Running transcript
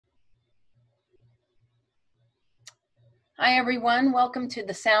Hi, everyone. Welcome to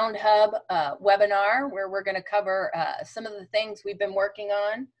the Sound Hub webinar, where we're going to cover some of the things we've been working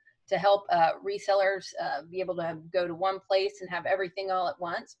on to help resellers be able to go to one place and have everything all at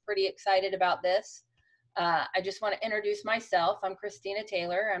once. Pretty excited about this. I just want to introduce myself. I'm Christina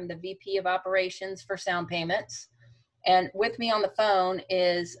Taylor. I'm the VP of Operations for Sound Payments. And with me on the phone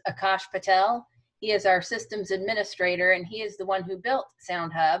is Akash Patel. He is our systems administrator, and he is the one who built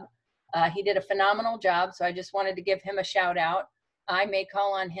Sound Hub. He did a phenomenal job, so I just wanted to give him a shout out. I may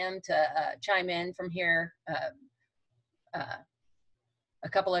call on him to chime in from here a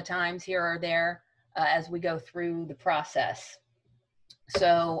couple of times here or there as we go through the process.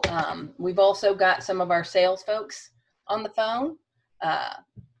 So we've also got some of our sales folks on the phone.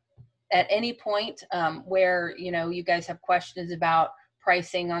 At any point where you guys have questions about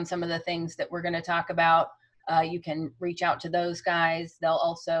pricing on some of the things that we're going to talk about, you can reach out to those guys. They'll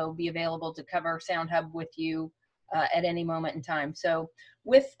also be available to cover Sound Hub with you at any moment in time. So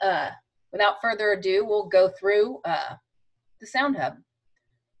without further ado, we'll go through the Sound Hub.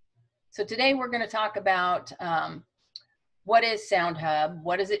 So today we're going to talk about what is Sound Hub,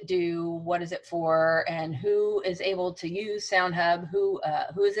 what does it do, what is it for, and who is able to use Sound Hub, who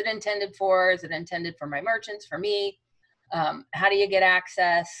is it intended for? Is it intended for my merchants, for me? How do you get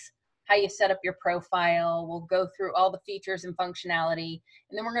access? How you set up your profile. We'll go through all the features and functionality,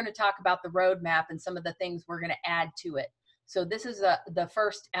 and then we're going to talk about the roadmap and some of the things we're going to add to it. So this is the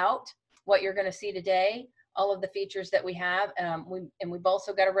first out, what you're going to see today, all of the features that we have. We've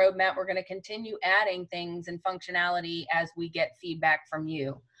also got a roadmap. We're going to continue adding things and functionality as we get feedback from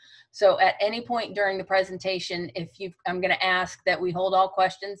you. So at any point during the presentation, I'm going to ask that we hold all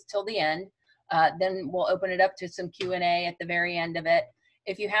questions till the end. Then we'll open it up to some Q&A at the very end of it.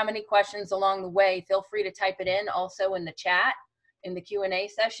 If you have any questions along the way, feel free to type it in also in the chat in the Q&A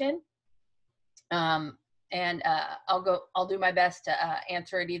session. I'll do my best to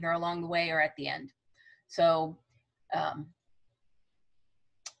answer it either along the way or at the end. So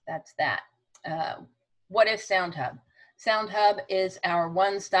that's that. What is Sound Hub? Sound Hub is our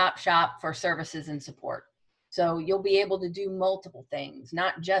one-stop shop for services and support. So you'll be able to do multiple things,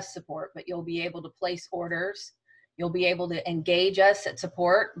 not just support, but you'll be able to place orders. You'll be able to engage us at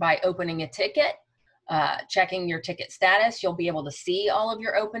support by opening a ticket, checking your ticket status. You'll be able to see all of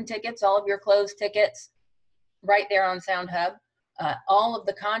your open tickets, all of your closed tickets right there on Sound Hub. All of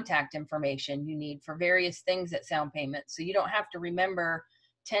the contact information you need for various things at Sound Payments. So you don't have to remember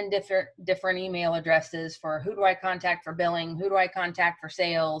 10 different email addresses for who do I contact for billing, who do I contact for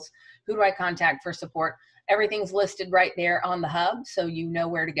sales, who do I contact for support. Everything's listed right there on the hub, so you know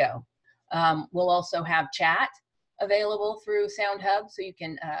where to go. We'll also have chat available through Sound Hub, so you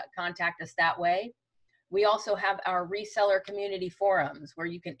can contact us that way. We also have our reseller community forums where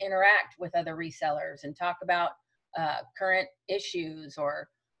you can interact with other resellers and talk about current issues or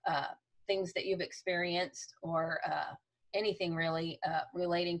things that you've experienced or anything really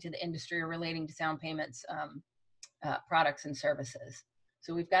relating to the industry or relating to Sound Payments products and services.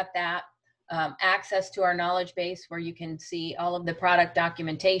 So we've got that. Access to our knowledge base where you can see all of the product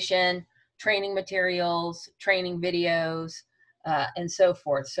documentation, training materials, training videos, and so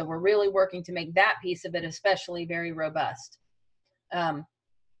forth. So we're really working to make that piece of it especially very robust.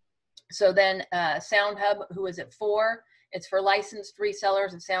 So then Sound Hub, who is it for? It's for licensed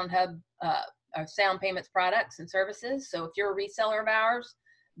resellers of Sound Hub, of Sound Payments products and services. So if you're a reseller of ours,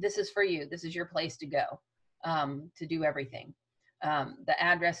 this is for you. This is your place to go to do everything. The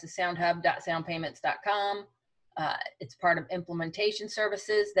address is soundhub.soundpayments.com. It's part of implementation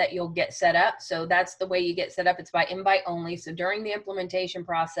services that you'll get set up. So that's the way you get set up. It's by invite only. So during the implementation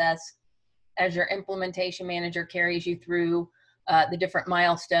process, as your implementation manager carries you through the different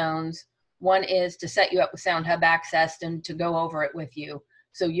milestones, one is to set you up with Sound Hub access and to go over it with you.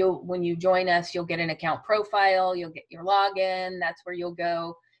 So when you join us, you'll get an account profile, you'll get your login. That's where you'll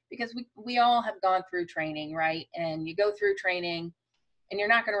go, because we all have gone through training, right? And you go through training and you're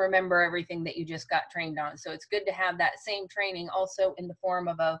not going to remember everything that you just got trained on. So it's good to have that same training also in the form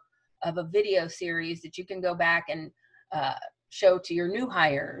of a video series that you can go back and show to your new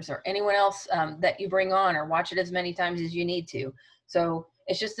hires or anyone else that you bring on, or watch it as many times as you need to. So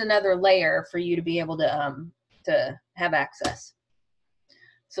it's just another layer for you to be able to have access.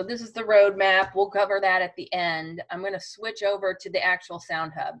 So this is the roadmap. We'll cover that at the end. I'm going to switch over to the actual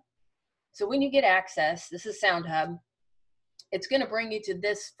Sound Hub. So when you get access, this is Sound Hub. It's going to bring you to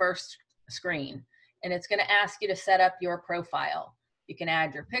this first screen, and it's going to ask you to set up your profile. You can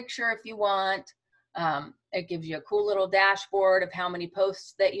add your picture if you want. It gives you a cool little dashboard of how many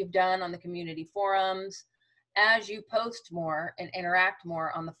posts that you've done on the community forums. As you post more and interact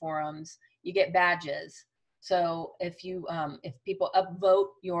more on the forums, you get badges. So if people upvote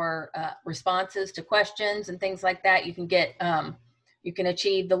your responses to questions and things like that, you can get, you can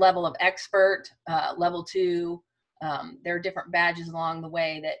achieve the level of expert, level 2. There are different badges along the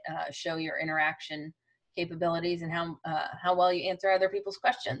way that show your interaction capabilities and how well you answer other people's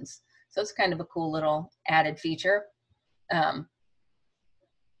questions. So it's kind of a cool little added feature. And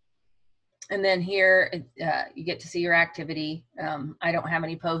then here, you get to see your activity. I don't have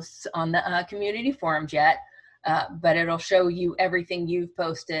any posts on the community forums yet, but it'll show you everything you've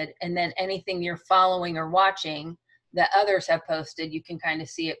posted, and then anything you're following or watching that others have posted, you can kind of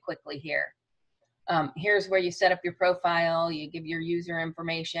see it quickly here. Here's where you set up your profile, you give your user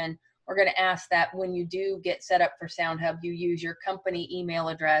information. We're going to ask that when you do get set up for SoundHub, you use your company email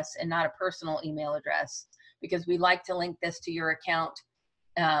address and not a personal email address, because we like to link this to your account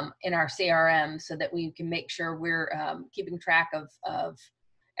in our CRM so that we can make sure we're keeping track of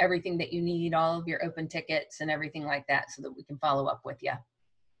everything that you need, all of your open tickets and everything like that, so that we can follow up with you.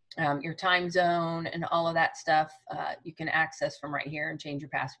 Your time zone and all of that stuff you can access from right here and change your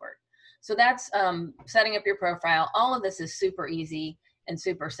password. So that's setting up your profile. All of this is super easy and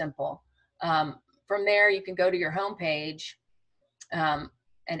super simple. From there, you can go to your home page,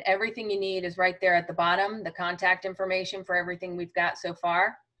 and everything you need is right there at the bottom, the contact information for everything we've got so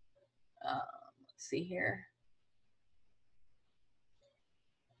far. Let's see here.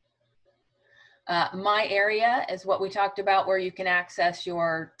 My area is what we talked about, where you can access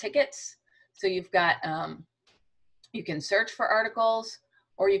your tickets. So you've got, you can search for articles,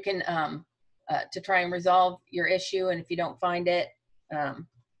 or you can, to try and resolve your issue. And if you don't find it,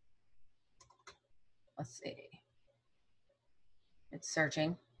 let's see, it's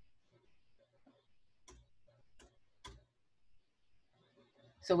searching.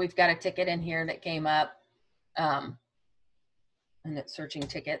 So we've got a ticket in here that came up, and it's searching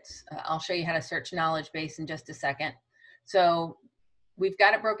tickets. I'll show you how to search knowledge base in just a second. So we've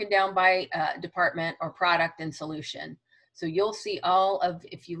got it broken down by department or product and solution. So you'll see all of,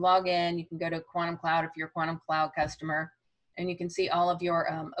 if you log in, you can go to Quantum Cloud if you're a Quantum Cloud customer, and you can see all of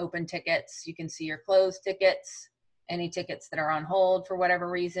your open tickets. You can see your closed tickets, any tickets that are on hold for whatever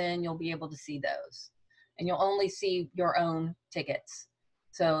reason, you'll be able to see those. And you'll only see your own tickets.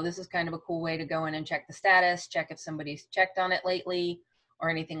 So this is kind of a cool way to go in and check the status, check if somebody's checked on it lately or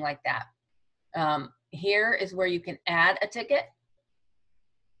anything like that. Here is where you can add a ticket.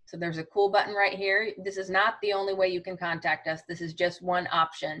 So there's a cool button right here. This is not the only way you can contact us. This is just one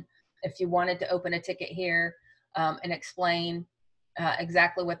option. If you wanted to open a ticket here and explain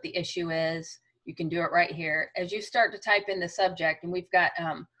exactly what the issue is, you can do it right here. As you start to type in the subject, and we've got,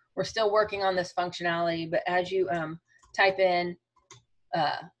 we're still working on this functionality, but as you type in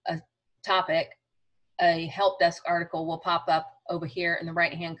a topic, a help desk article will pop up over here in the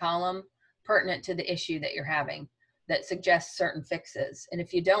right-hand column pertinent to the issue that you're having, that suggests certain fixes. And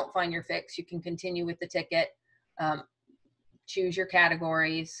if you don't find your fix, you can continue with the ticket, choose your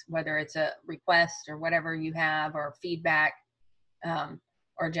categories, whether it's a request or whatever you have, or feedback,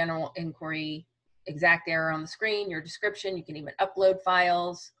 or general inquiry, exact error on the screen, your description. You can even upload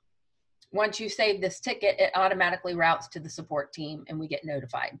files. Once you save this ticket, it automatically routes to the support team and we get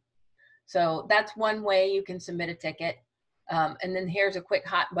notified. So that's one way you can submit a ticket. And then here's a quick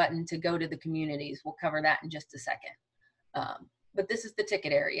hot button to go to the communities. We'll cover that in just a second. But this is the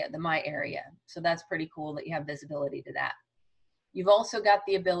ticket area, the My area. So that's pretty cool that you have visibility to that. You've also got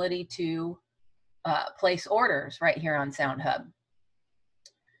the ability to place orders right here on SoundHub.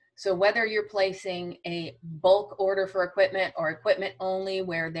 So whether you're placing a bulk order for equipment or equipment only,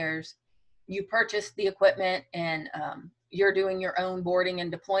 where you purchase the equipment and you're doing your own boarding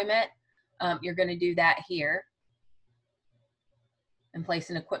and deployment, you're going to do that here and place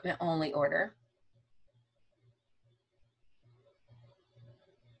an equipment only order.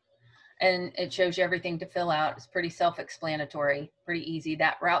 And it shows you everything to fill out. It's pretty self-explanatory, pretty easy.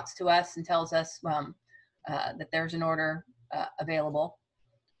 That routes to us and tells us that there's an order available.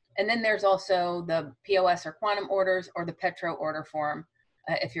 And then there's also the POS or quantum orders, or the Petro order form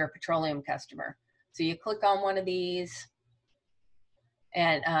if you're a petroleum customer. So you click on one of these,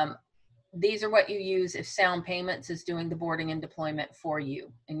 and these are what you use if Sound Payments is doing the boarding and deployment for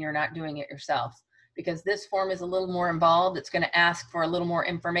you and you're not doing it yourself. Because this form is a little more involved. It's going to ask for a little more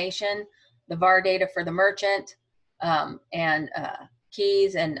information, the VAR data for the merchant, and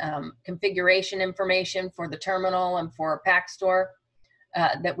keys and configuration information for the terminal and for a pack store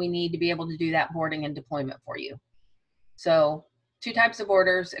that we need to be able to do that boarding and deployment for you. So 2 types of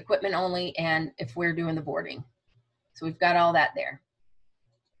orders, equipment only, and if we're doing the boarding. So we've got all that there.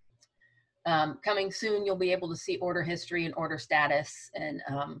 Coming soon, you'll be able to see order history and order status and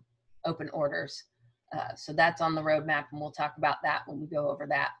open orders. So that's on the roadmap, and we'll talk about that when we go over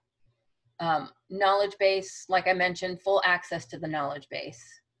that. Knowledge base, like I mentioned, full access to the knowledge base.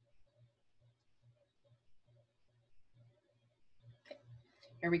 Okay.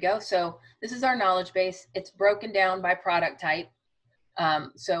 Here we go. So this is our knowledge base. It's broken down by product type.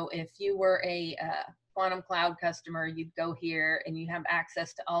 So if you were a Quantum Cloud customer, you'd go here and you have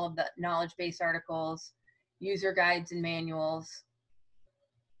access to all of the knowledge base articles, user guides and manuals,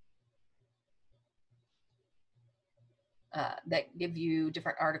 that give you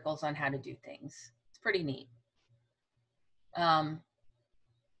different articles on how to do things. It's pretty neat. Let's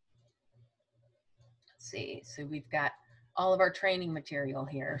see, so we've got all of our training material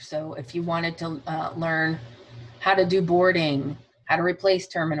here. So if you wanted to learn how to do boarding, how to replace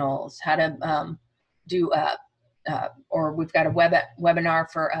terminals, how to do, or we've got a webinar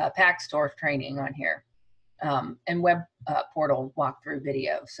for pack store training on here, and web portal walkthrough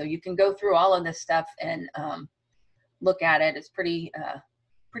video. So you can go through all of this stuff and look at it. It's pretty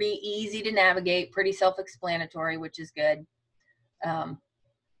easy to navigate, pretty self-explanatory, which is good.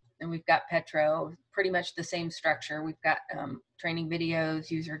 And we've got Petro, pretty much the same structure. We've got training videos,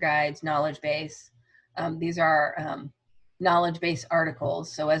 user guides, knowledge base. These are knowledge base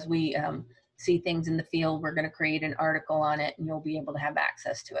articles. So as we see things in the field, we're going to create an article on it, and you'll be able to have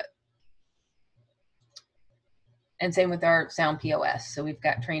access to it. And same with our Sound POS. So we've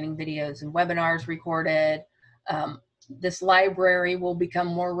got training videos and webinars recorded. This library will become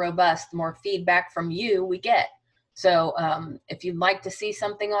more robust, the more feedback from you we get. So if you'd like to see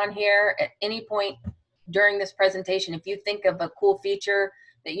something on here at any point during this presentation, if you think of a cool feature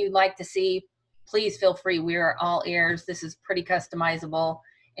that you'd like to see, please feel free. We are all ears. This is pretty customizable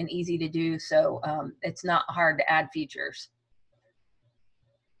and easy to do. So it's not hard to add features.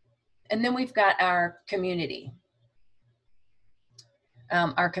 And then we've got our community.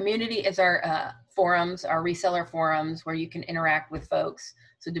 Our community is our forums, our reseller forums, where you can interact with folks.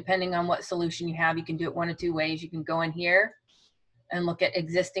 So depending on what solution you have, you can do it one of two ways. You can go in here and look at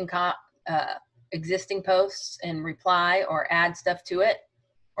existing posts and reply or add stuff to it,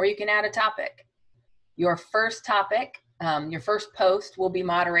 or you can add a topic. Your first topic, your first post will be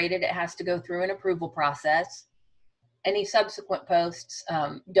moderated. It has to go through an approval process. Any subsequent posts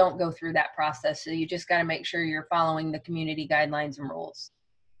don't go through that process. So you just got to make sure you're following the community guidelines and rules.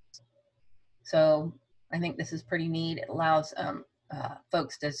 So I think this is pretty neat. It allows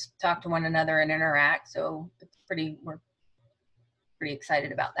folks to talk to one another and interact. So it's we're pretty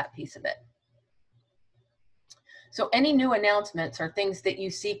excited about that piece of it. So any new announcements or things that you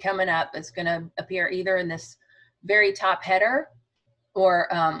see coming up is going to appear either in this very top header or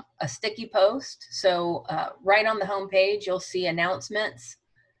a sticky post. So right on the home page, you'll see announcements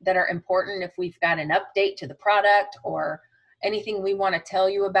that are important. If we've got an update to the product or anything we want to tell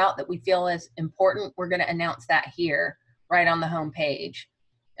you about that we feel is important, we're going to announce that here right on the home page.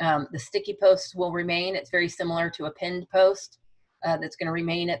 The sticky posts will remain. It's very similar to a pinned post that's going to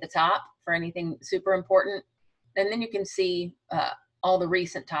remain at the top for anything super important. And then you can see all the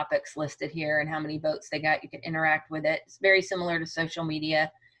recent topics listed here and how many votes they got. You can interact with it. It's very similar to social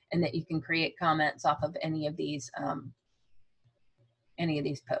media, and that you can create comments off of any of these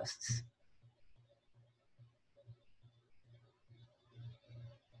posts.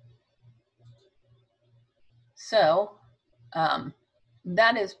 So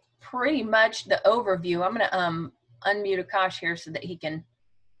that is pretty much the overview. I'm going to unmute Akash here so that he can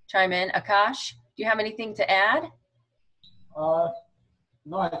chime in. Akash, do you have anything to add?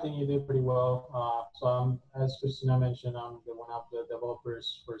 No, I think you did pretty well. So as Christina mentioned, I'm one of the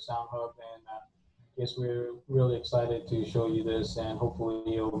developers for SoundHub, and I guess we're really excited to show you this, and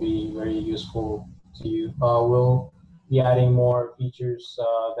hopefully it'll be very useful to you. We'll be adding more features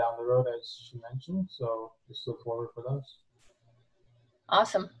down the road, as she mentioned, so just look forward for those.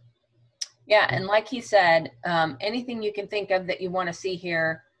 Awesome. Yeah, and like he said, anything you can think of that you want to see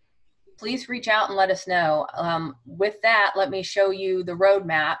here, please reach out and let us know. With that, let me show you the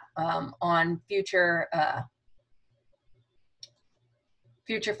roadmap on future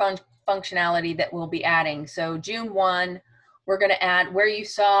functionality that we'll be adding. So June 1, we're going to add where you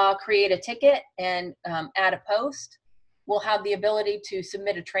saw create a ticket and add a post. We'll have the ability to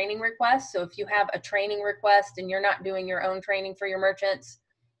submit a training request. So if you have a training request and you're not doing your own training for your merchants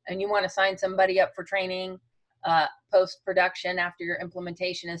and you want to sign somebody up for training post-production after your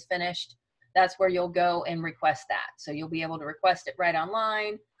implementation is finished, that's where you'll go and request that. So you'll be able to request it right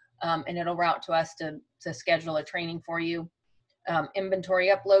online, and it'll route to us to schedule a training for you.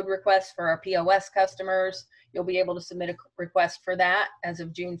 Inventory upload requests for our POS customers, you'll be able to submit a request for that as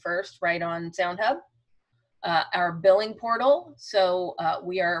of June 1st right on SoundHub. our billing portal. So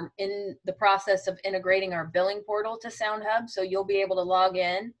we are in the process of integrating our billing portal to SoundHub. So you'll be able to log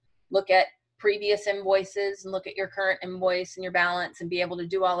in, look at previous invoices and look at your current invoice and your balance and be able to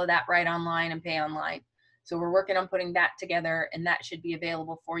do all of that right online and pay online. So we're working on putting that together, and that should be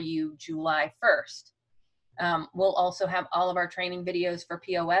available for you July 1st. We'll also have all of our training videos for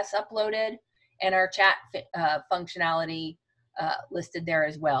POS uploaded and our chat functionality listed there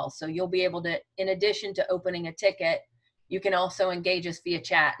as well. So you'll be able to, in addition to opening a ticket, you can also engage us via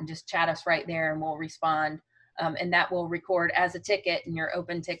chat and just chat us right there and we'll respond. And that will record as a ticket in your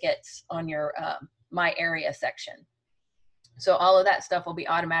open tickets on your My Area section. So all of that stuff will be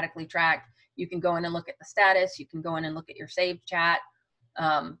automatically tracked. You can go in and look at the status. You can go in and look at your saved chat,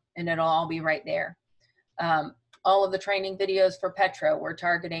 and it'll all be right there. All of the training videos for Petro, we're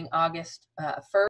targeting August 1st.